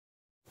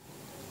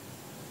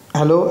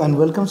Hello and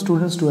welcome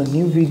students to a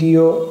new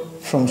video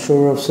from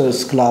SOURAV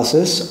sir's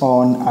classes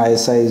on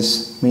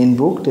ISI's main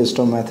book Test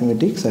of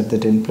Mathematics at the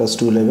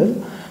 10+2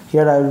 level.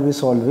 Here I will be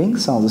solving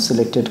some of the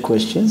selected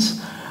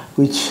questions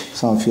which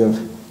some of you have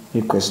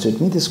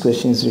requested me. This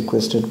question is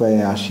requested by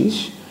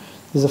Ashish.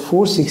 This is a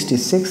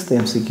 466th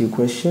MCQ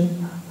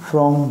question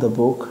from the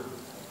book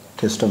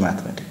Test of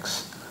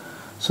Mathematics.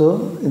 So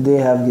they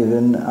have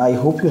given, I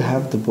hope you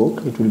have the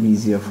book, it will be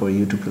easier for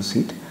you to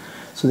proceed.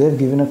 So they have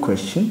given a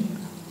question,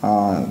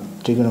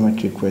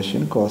 trigonometric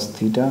question, cos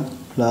theta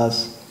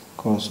plus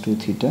cos 2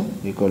 theta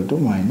equal to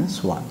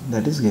minus 1,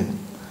 that is given.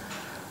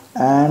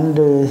 And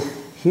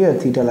here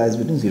theta lies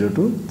between 0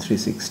 to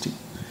 360.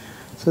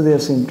 So they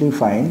have simply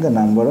find the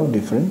number of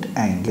different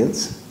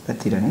angles that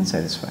theta can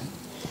satisfy.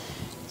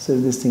 So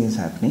this thing is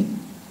happening.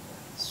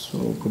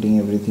 So putting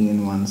everything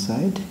in one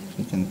side,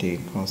 we can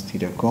take cos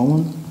theta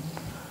common.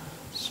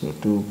 So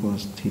 2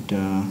 cos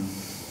theta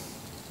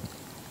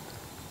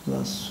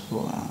plus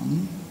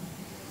 1.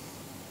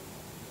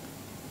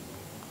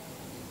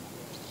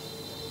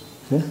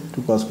 Okay,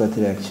 2 cos square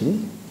theta actually.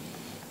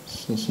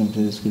 So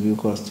simply this give you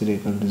cos theta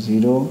equal to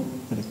 0,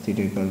 that is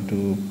theta equal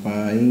to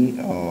pi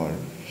or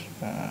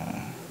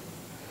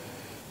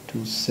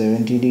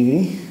 270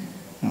 degree.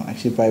 No,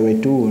 actually pi by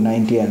 2,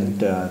 90 and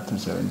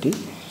 270.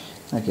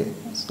 Okay,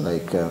 so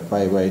like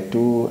pi by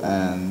 2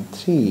 and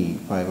 3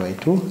 pi by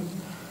 2.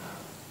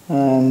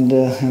 And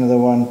another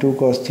one, 2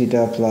 cos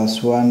theta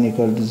plus 1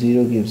 equal to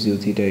 0 gives you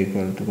theta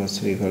equal to cos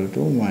theta equal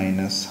to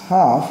minus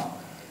half.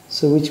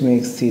 So which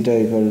makes theta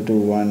equal to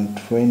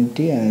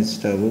 120 and it's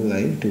double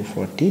like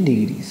 240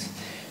 degrees.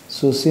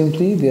 So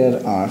simply there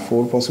are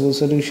 4 possible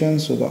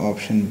solutions. So the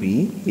option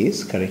B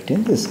is correct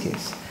in this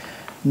case.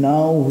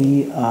 Now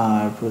we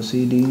are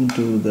proceeding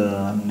to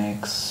the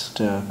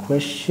next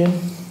question.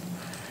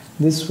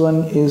 This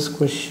one is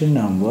question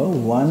number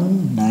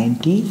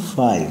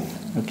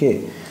 195.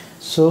 Okay.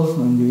 So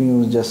I'm giving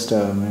you just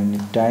a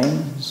minute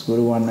time. Just go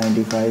to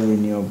 195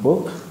 in your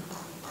book.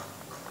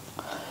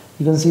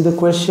 You can see the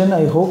question.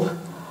 I hope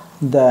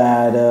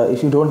that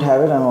if you don't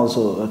have it, I'm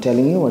also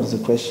telling you what is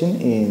the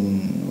question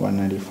in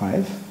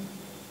 195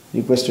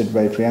 requested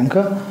by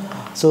Priyanka.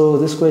 So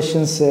this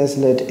question says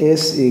let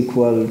S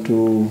equal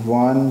to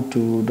 1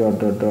 to ...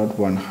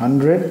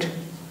 100.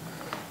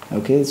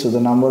 Okay, so the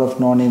number of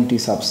non-empty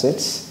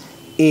subsets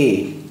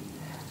A.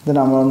 The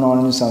number of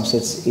non-empty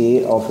subsets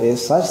A of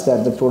S such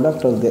that the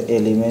product of the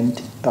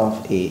element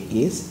of A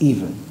is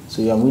even.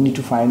 So we need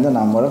to find the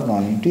number of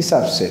non-empty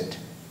subset.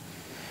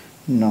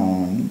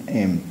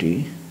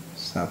 Non-empty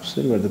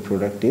subset where the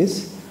product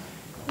is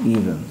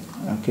even.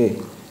 Okay.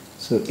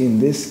 So in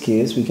this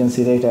case we can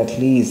select at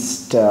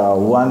least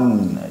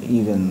one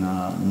even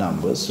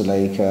number. So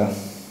like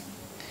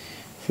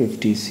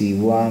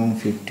 50C1,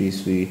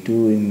 50C2.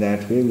 In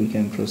that way we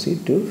can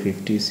proceed to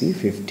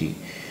 50C50.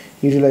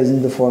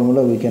 Utilizing the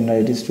formula, we can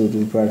write is 2 to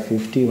the power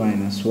 50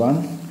 minus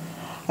 1.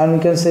 And we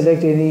can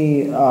select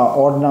any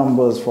odd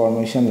numbers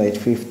formation like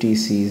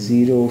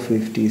 50C0,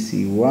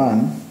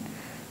 50C1, ...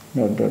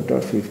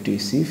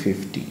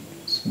 50C50.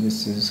 So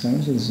this is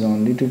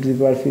only 2 to the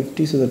power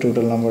 50. So the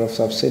total number of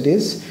subset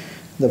is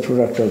the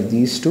product of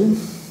these two.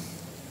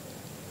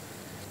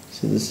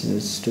 So this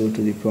is 2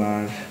 to the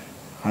power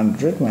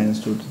 100 minus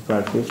 2 to the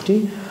power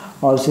 50.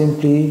 Or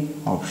simply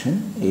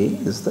option A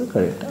is the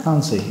correct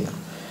answer here.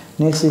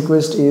 Next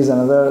request is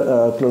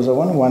another closer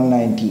one,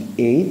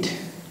 198.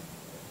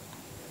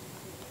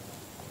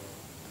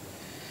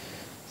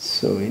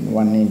 So in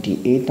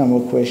 198 number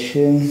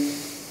question,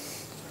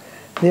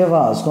 they have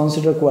asked,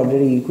 consider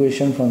quadratic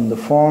equation from the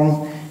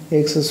form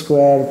x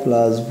square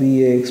plus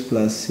bx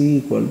plus c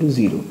equal to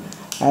 0.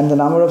 And the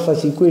number of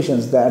such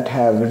equations that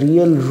have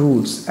real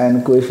roots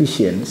and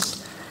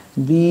coefficients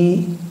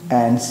b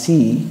and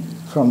c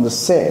from the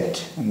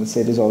set, and the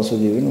set is also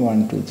given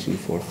 1, 2, 3,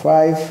 4,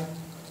 5.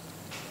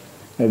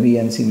 B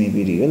and C may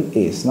be real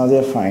A's. Now they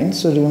are fine.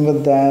 So remember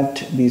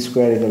that B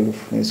square equal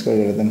to A square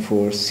greater than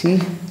 4C,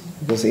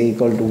 because A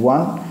equal to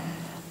 1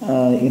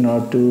 in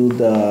order to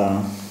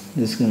the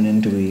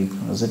discriminant to be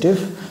positive.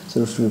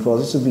 So it's to be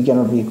positive. So B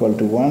cannot be equal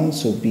to 1.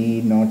 So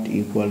B not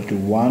equal to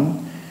 1.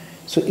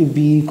 So if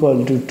B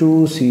equal to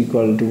 2, C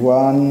equal to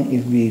 1.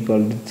 If B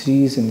equal to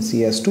 3, since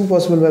C has two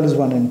possible values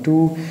 1 and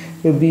 2.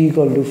 If B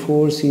equal to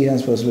 4, C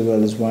has possible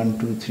values 1,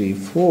 2, 3,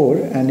 4.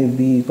 And if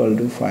B equal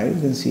to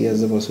 5, then C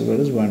has the possible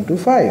values 1 to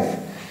 5.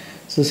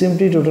 So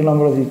simply total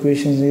number of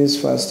equations is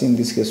first in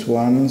this case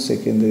 1,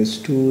 second there is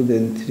 2,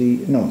 then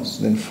 3, no,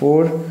 then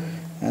 4,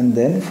 and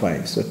then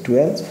 5. So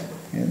 12,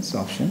 hence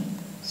option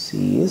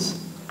C is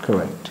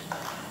correct.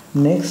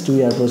 Next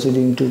we are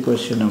proceeding to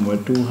question number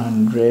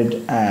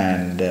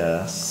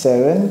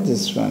 207.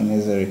 This one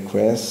is a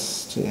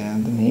request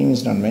and the name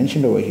is not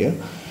mentioned over here.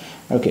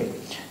 Okay.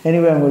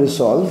 Anyway, I'm going to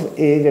solve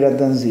A greater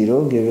than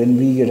 0 given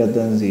B greater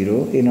than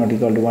 0, A not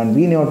equal to 1,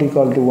 B not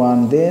equal to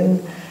 1. Then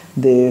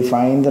they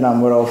find the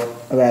number of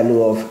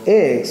value of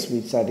x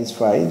which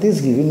satisfy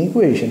this given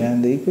equation,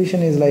 and the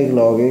equation is like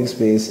log x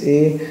base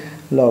A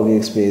log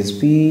x base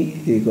b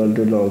equal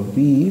to log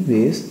b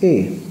base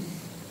a.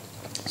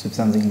 So if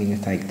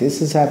something like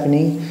this is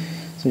happening,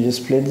 so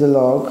just split the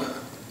log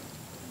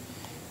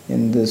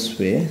in this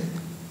way,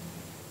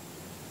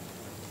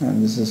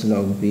 and this is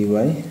log b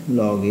by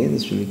log a.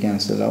 This will be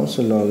cancelled out,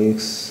 so log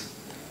x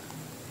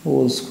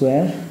whole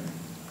square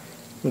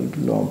equal to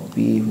log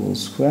b whole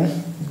square,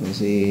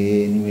 because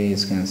a anyway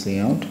is cancelling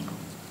out.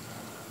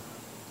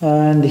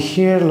 And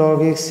here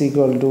log x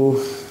equal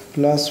to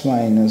plus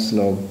minus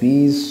log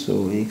b,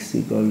 so x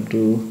equal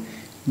to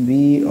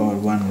b or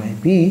 1 by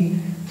b.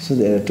 So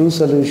there are two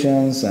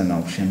solutions and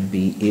option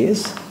B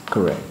is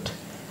correct.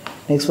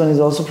 Next one is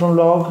also from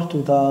log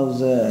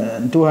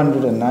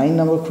 2209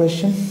 number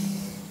question.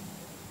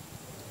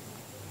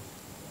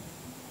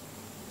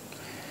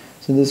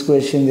 So this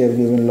question they have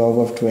given log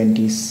of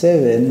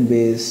 27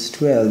 base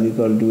 12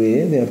 equal to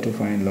a. They have to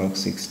find log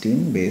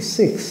 16 base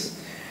 6.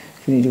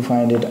 We need to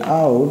find it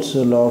out.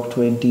 So log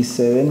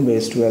 27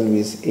 base 12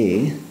 is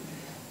a.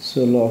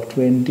 So log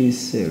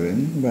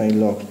 27 by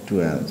log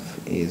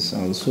 12 is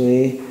also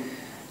a.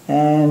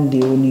 And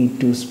you need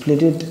to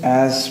split it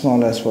as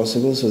small as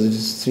possible. So this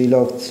is 3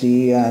 log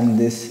 3 and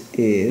this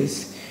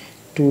is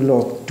 2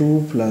 log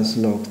 2 plus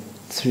log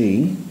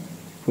 3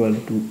 equal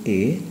to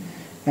a.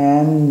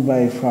 And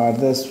by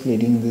further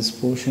splitting this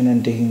portion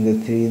and taking the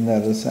 3 in the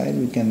other side,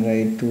 we can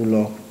write 2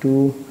 log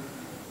 2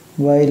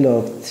 by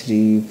log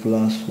 3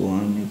 plus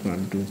 1 equal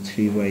to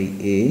 3 by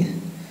a.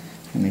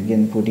 And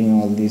again putting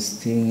all these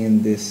things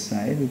in this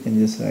side, we can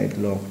just write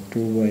log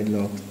 2 by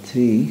log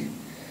 3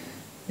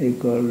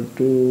 equal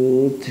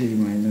to 3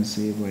 minus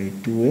a by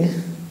 2a.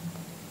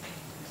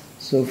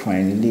 So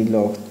finally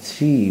log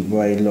 3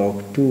 by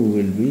log 2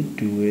 will be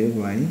 2a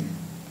by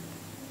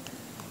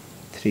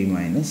 3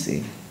 minus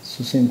a.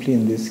 So simply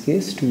in this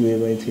case 2a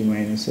by 3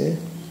 minus a.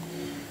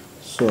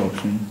 So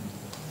option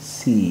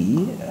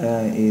C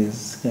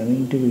is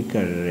going to be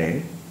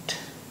correct.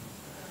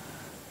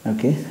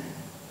 Okay.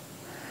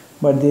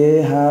 But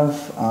they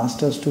have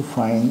asked us to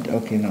find,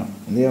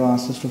 they have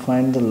asked us to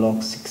find the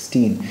log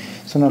 16.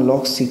 So now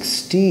log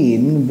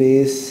 16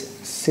 base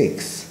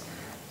 6.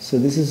 So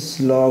this is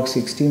log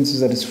 16, so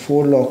that is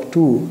 4 log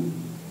 2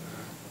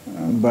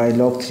 by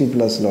log 3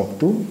 plus log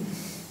 2.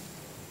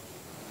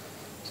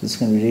 So it's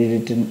going to be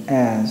rewritten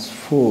as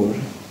 4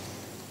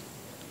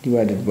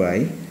 divided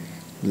by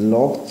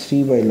log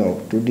 3 by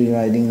log 2,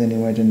 dividing the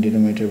numerator and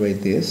denominator by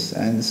this,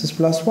 and this is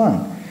plus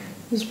 1.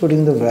 Just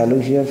putting the value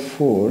here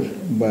 4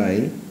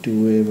 by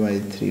 2a by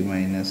 3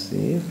 minus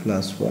a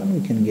plus 1,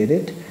 we can get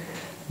it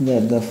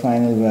that the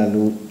final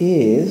value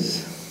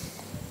is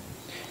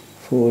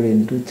 4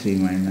 into 3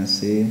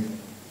 minus a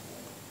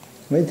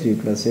by 3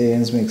 plus a,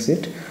 hence makes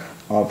it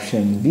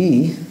option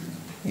B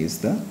is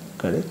the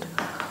correct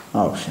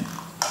option.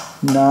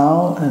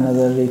 Now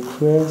another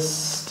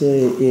request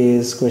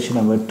is question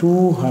number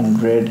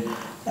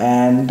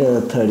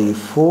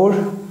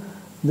 234.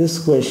 This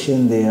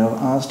question they have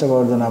asked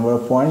about the number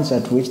of points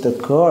at which the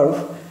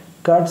curve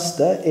cuts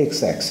the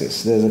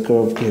x-axis. There is a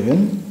curve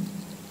given.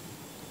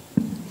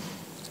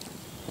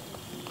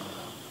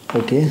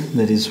 Okay,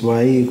 that is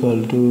y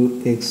equal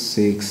to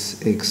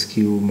x6 x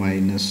cube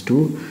minus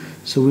 2.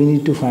 So we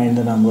need to find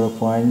the number of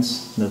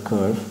points the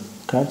curve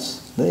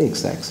cuts the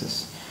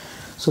x-axis.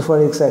 So for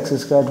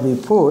x-axis cut we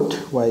put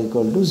y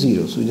equal to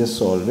 0. So we just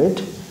solve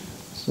it.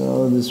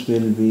 So this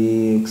will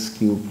be x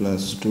cube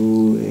plus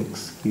 2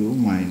 x cube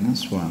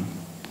minus 1.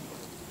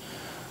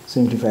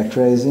 Simply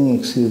factorizing,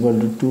 x equal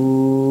to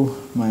 2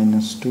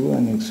 minus 2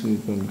 and x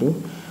equal to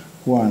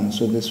 1.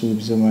 So this will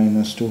be the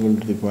minus 2 whole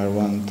to the power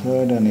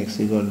 1/3 and x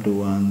equal to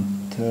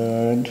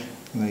 1/3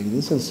 like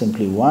this, is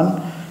simply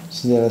 1.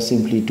 So there are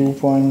simply 2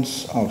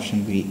 points.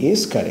 Option B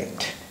is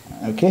correct.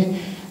 Okay,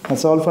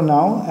 that's all for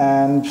now.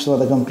 And for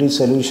the complete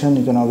solution,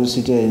 you can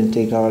obviously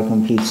take our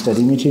complete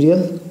study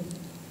material.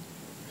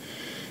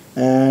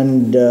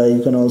 And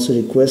you can also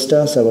request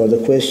us about the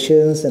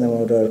questions and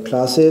about our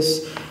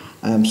classes.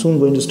 I'm soon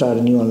going to start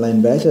a new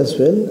online batch as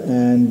well,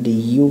 and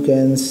you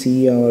can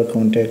see our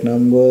contact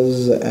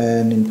numbers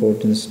and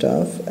important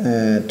stuff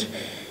at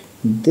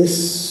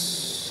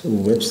this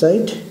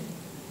website.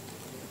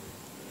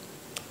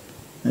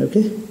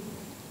 Okay,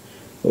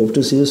 hope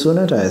to see you soon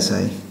at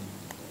ISI.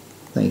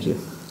 Thank you.